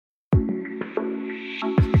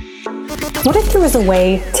What if there was a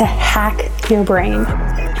way to hack your brain,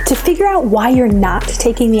 to figure out why you're not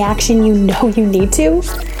taking the action you know you need to,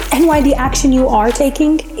 and why the action you are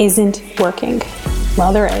taking isn't working?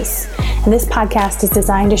 Well, there is. And this podcast is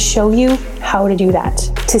designed to show you how to do that,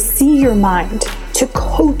 to see your mind, to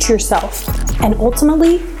coach yourself, and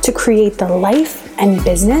ultimately to create the life and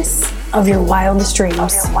business of your wildest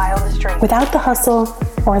dreams without the hustle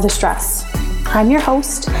or the stress. I'm your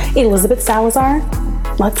host, Elizabeth Salazar.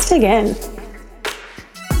 Let's dig in.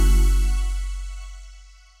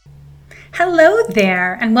 Hello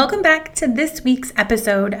there, and welcome back to this week's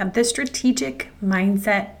episode of the Strategic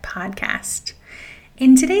Mindset Podcast.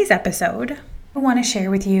 In today's episode, I want to share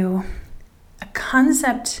with you a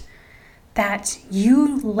concept that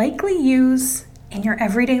you likely use in your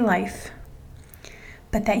everyday life,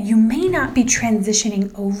 but that you may not be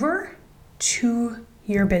transitioning over to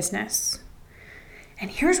your business. And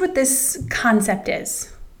here's what this concept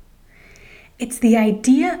is. It's the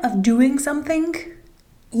idea of doing something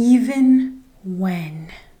even when.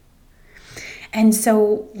 And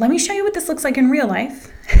so let me show you what this looks like in real life,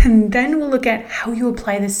 and then we'll look at how you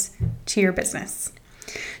apply this to your business.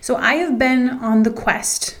 So I have been on a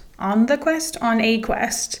quest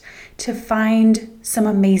to find some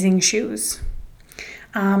amazing shoes.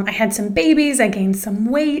 I had some babies, I gained some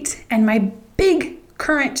weight, and my big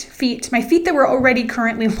current feet, my feet that were already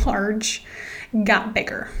currently large, got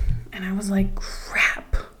bigger. And I was like,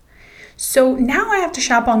 crap. So now I have to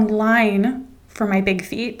shop online for my big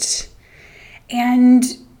feet. And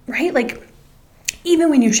even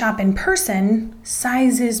when you shop in person,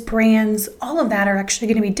 sizes, brands, all of that are actually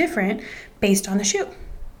going to be different based on the shoe.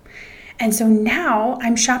 And so now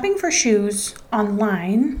I'm shopping for shoes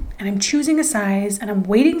online, and I'm choosing a size, and I'm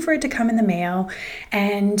waiting for it to come in the mail,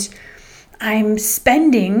 and I'm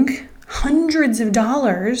spending hundreds of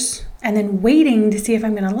dollars and then waiting to see if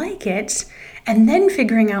I'm going to like it, and then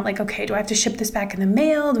figuring out okay, do I have to ship this back in the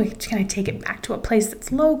mail? Can I take it back to a place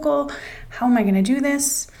that's local? How am I going to do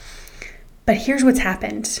this? But here's what's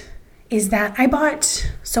happened is that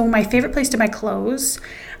my favorite place to buy clothes,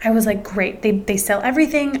 I was like, great, they sell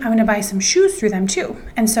everything. I'm going to buy some shoes through them too.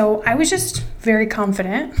 And so I was just very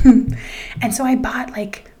confident. And so I bought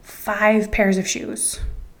 5 pairs of shoes,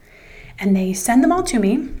 and they send them all to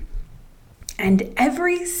me. And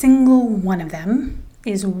every single one of them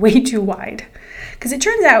is way too wide. Because it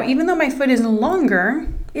turns out, even though my foot is longer,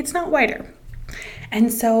 it's not wider.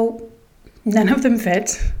 And so none of them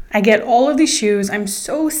fit. I get all of these shoes. I'm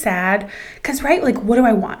so sad. Because, what do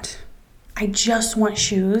I want? I just want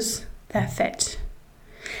shoes that fit.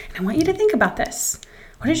 And I want you to think about this.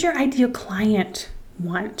 What does your ideal client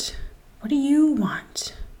want? What do you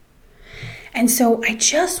want? And so I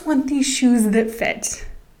just want these shoes that fit.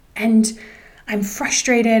 And I'm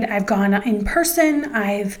frustrated. I've gone in person.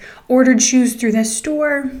 I've ordered shoes through this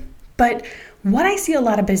store. But what I see a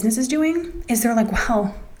lot of businesses doing is they're like,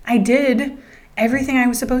 well, I did everything I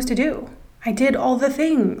was supposed to do. I did all the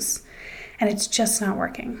things, and it's just not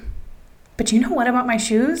working. But you know what about my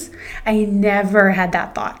shoes? I never had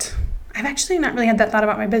that thought. I've actually not really had that thought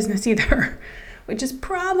about my business either, which is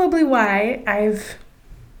probably why I've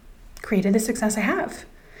created the success I have.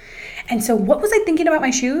 And so what was I thinking about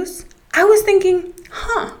my shoes? I was thinking,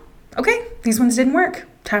 okay, these ones didn't work.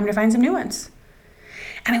 Time to find some new ones.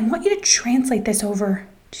 And I want you to translate this over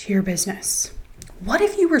to your business. What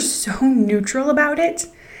if you were so neutral about it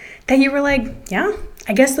that you were like, yeah,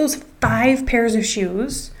 I guess those 5 pairs of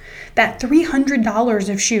shoes, that $300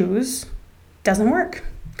 of shoes doesn't work.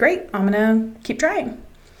 Great, I'm gonna keep trying.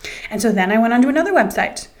 And so then I went onto another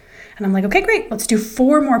website, and I'm like, okay, great, let's do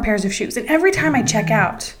 4 more pairs of shoes. And every time I check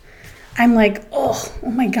out, I'm like, oh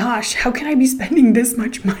my gosh, how can I be spending this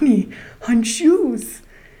much money on shoes?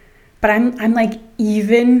 But I'm like,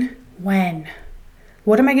 even when?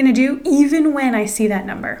 What am I going to do even when I see that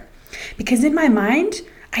number? Because in my mind,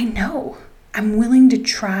 I know I'm willing to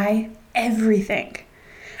try everything.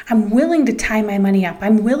 I'm willing to tie my money up.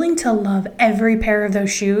 I'm willing to love every pair of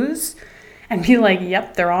those shoes and be like,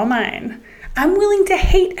 yep, they're all mine. I'm willing to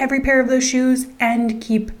hate every pair of those shoes and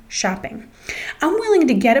keep shopping. I'm willing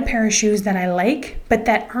to get a pair of shoes that I like, but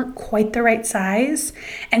that aren't quite the right size,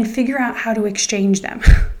 and figure out how to exchange them.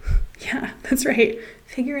 Yeah, that's right.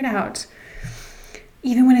 Figure it out.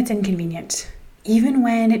 Even when it's inconvenient, even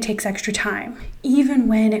when it takes extra time, even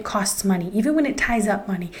when it costs money, even when it ties up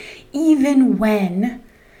money, even when,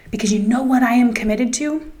 because you know what I am committed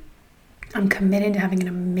to? I'm committed to having an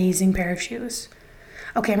amazing pair of shoes.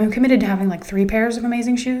 Okay, I'm committed to having 3 pairs of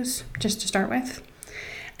amazing shoes, just to start with.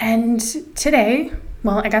 And today,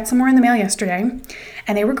 I got some more in the mail yesterday,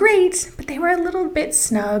 and they were great, but they were a little bit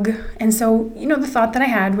snug. And so, the thought that I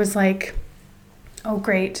had was Oh,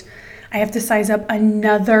 great. I have to size up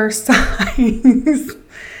another size.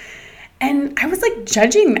 And I was like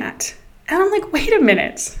judging that. And I'm like, wait a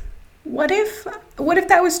minute. What if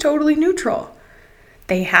that was totally neutral?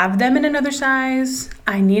 They have them in another size.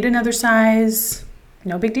 I need another size.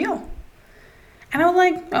 No big deal. And I was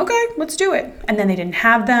like, okay, let's do it. And then they didn't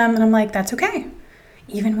have them. And I'm like, that's okay.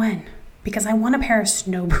 Even when? Because I want a pair of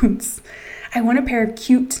snow boots. I want a pair of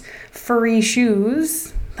cute, furry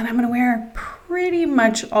shoes that I'm going to wear pretty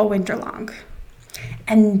much all winter long.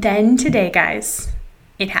 And then today, guys,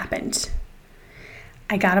 it happened.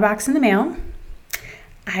 I got a box in the mail.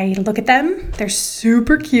 I look at them. They're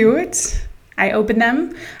super cute. I open them.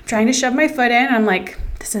 I'm trying to shove my foot in. And I'm like,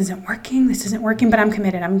 this isn't working, but I'm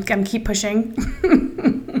committed. I'm keep pushing.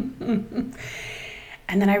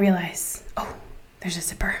 And then I realize, oh, there's a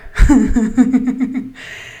zipper.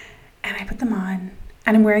 And I put them on,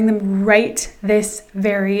 and I'm wearing them right this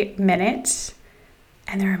very minute.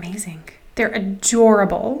 And they're amazing. They're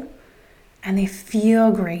adorable, and they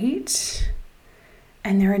feel great,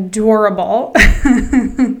 and they're adorable.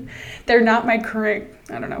 They're not my current,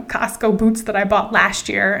 Costco boots that I bought last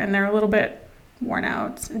year, and they're a little bit worn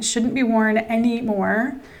out and shouldn't be worn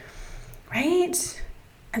anymore, right?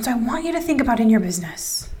 And so I want you to think about in your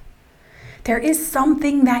business, there is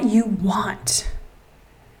something that you want.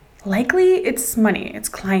 Likely it's money, it's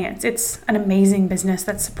clients, it's an amazing business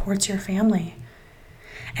that supports your family.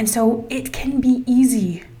 And so it can be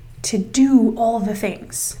easy to do all the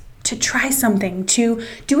things, to try something, to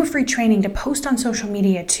do a free training, to post on social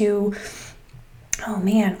media, to,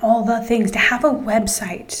 all the things, to have a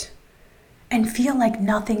website and feel like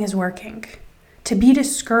nothing is working, to be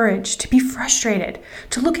discouraged, to be frustrated,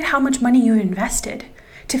 to look at how much money you've invested,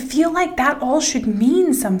 to feel like that all should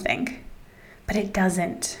mean something, but it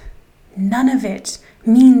doesn't. None of it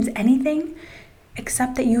means anything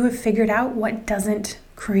except that you have figured out what doesn't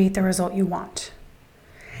create the result you want.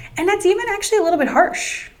 And that's even actually a little bit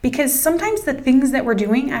harsh, because sometimes the things that we're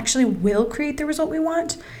doing actually will create the result we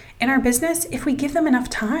want in our business if we give them enough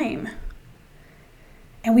time.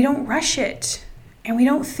 And we don't rush it. And we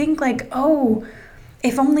don't think like, oh,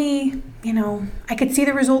 if only, I could see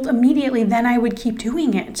the result immediately, then I would keep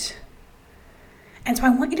doing it. And so I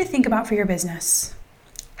want you to think about for your business,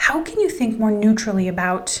 how can you think more neutrally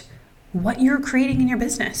about what you're creating in your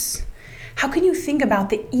business? How can you think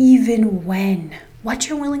about the even when, what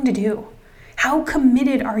you're willing to do? How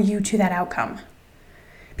committed are you to that outcome?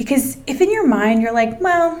 Because if in your mind you're like,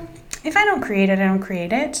 well, if I don't create it, I don't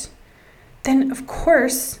create it, then of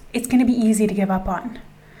course it's going to be easy to give up on.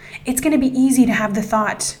 It's going to be easy to have the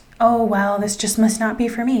thought, oh, well, this just must not be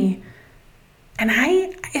for me. And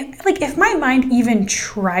if my mind even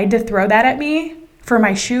tried to throw that at me for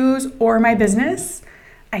my shoes or my business,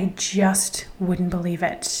 I just wouldn't believe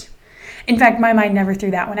it. In fact, my mind never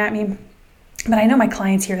threw that one at me, but I know my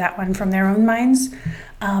clients hear that one from their own minds.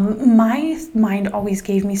 My mind always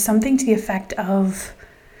gave me something to the effect of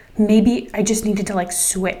maybe I just needed to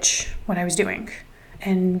switch what I was doing.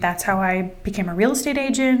 And that's how I became a real estate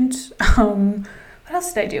agent. What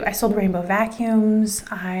else did I do? I sold Rainbow Vacuums.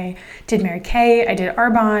 I did Mary Kay. I did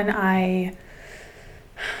Arbonne. I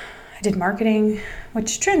did marketing,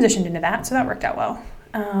 which transitioned into that. So that worked out well.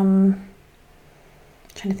 Trying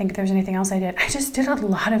to think if there's anything else I did. I just did a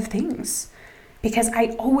lot of things because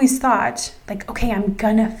I always thought okay, I'm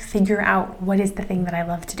gonna figure out what is the thing that I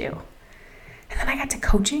love to do. And then I got to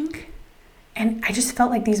coaching and I just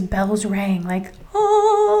felt like these bells rang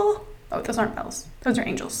oh, those aren't bells. Those are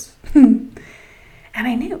angels. And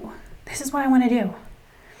I knew this is what I want to do.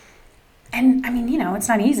 And it's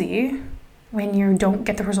not easy when you don't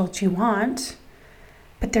get the results you want,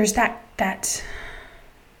 but there's that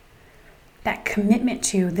commitment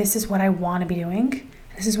to this is what I want to be doing.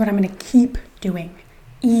 This is what I'm going to keep doing,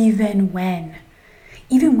 even when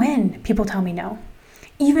people tell me no,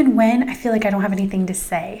 even when I feel like I don't have anything to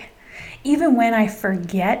say, even when I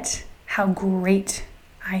forget how great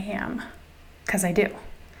I am, because I do.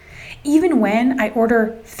 Even when I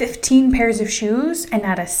order 15 pairs of shoes and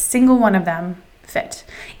not a single one of them fit.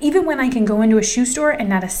 Even when I can go into a shoe store and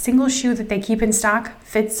not a single shoe that they keep in stock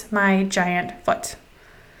fits my giant foot.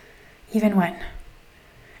 Even when.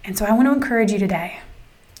 And so I want to encourage you today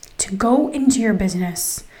to go into your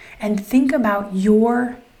business and think about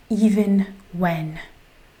your even when.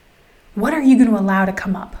 What are you going to allow to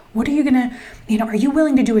come up? What are you going to, are you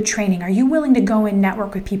willing to do a training? Are you willing to go and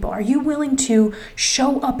network with people? Are you willing to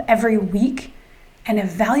show up every week and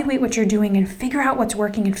evaluate what you're doing and figure out what's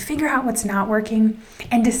working and figure out what's not working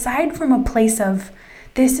and decide from a place of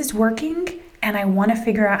this is working and I want to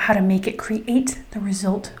figure out how to make it create the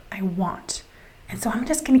result I want. And so I'm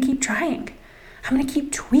just going to keep trying. I'm going to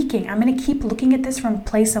keep tweaking. I'm going to keep looking at this from a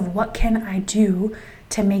place of what can I do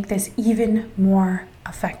to make this even more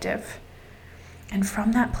effective. And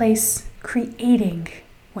from that place, creating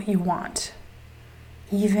what you want,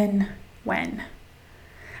 even when.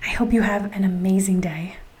 I hope you have an amazing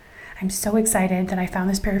day. I'm so excited that I found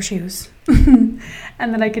this pair of shoes and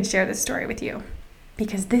that I could share this story with you,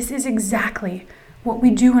 because this is exactly what we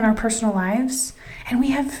do in our personal lives, and we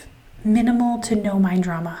have minimal to no mind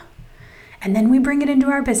drama. And then we bring it into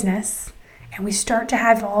our business and we start to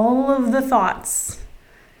have all of the thoughts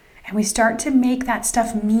and we start to make that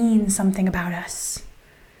stuff mean something about us.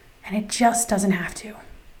 And it just doesn't have to.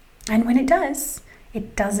 And when it does,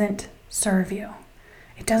 it doesn't serve you.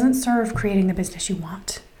 It doesn't serve creating the business you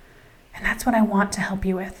want. And that's what I want to help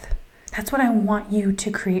you with. That's what I want you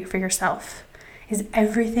to create for yourself, is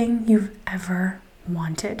everything you've ever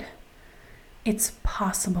wanted. It's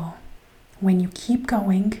possible when you keep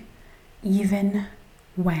going, even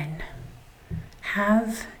when.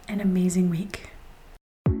 Have an amazing week.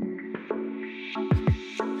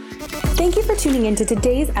 Thank you for tuning in to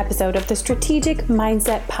today's episode of the Strategic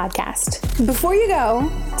Mindset Podcast. Before you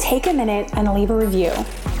go, take a minute and leave a review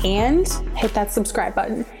and hit that subscribe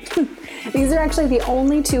button. These are actually the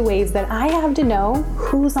only two ways that I have to know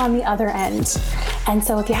who's on the other end. And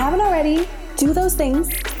so if you haven't already, do those things,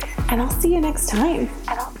 and I'll see you next time.